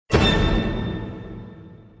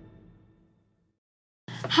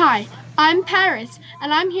Hi, I'm Paris,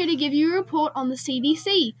 and I'm here to give you a report on the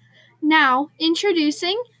CDC. Now,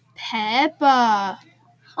 introducing Peppa.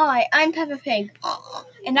 Hi, I'm Peppa Pig,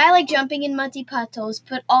 and I like jumping in muddy puddles,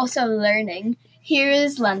 but also learning. Here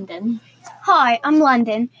is London. Hi, I'm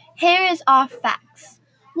London. Here is our facts.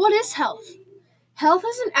 What is health? Health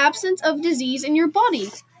is an absence of disease in your body.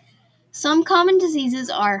 Some common diseases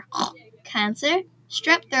are cancer,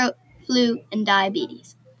 strep throat, flu, and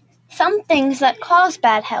diabetes. Some things that cause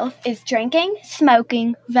bad health is drinking,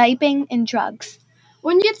 smoking, vaping, and drugs.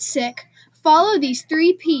 When you get sick, follow these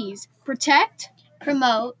 3 P's: protect,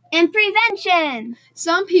 Promote, and prevention.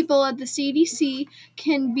 Some people at the CDC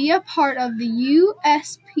can be a part of the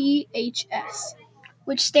USPHS,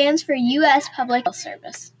 which stands for U.S. Public Health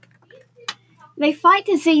Service. They fight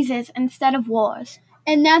diseases instead of wars.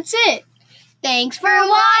 And that's it. Thanks for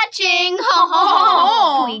watching!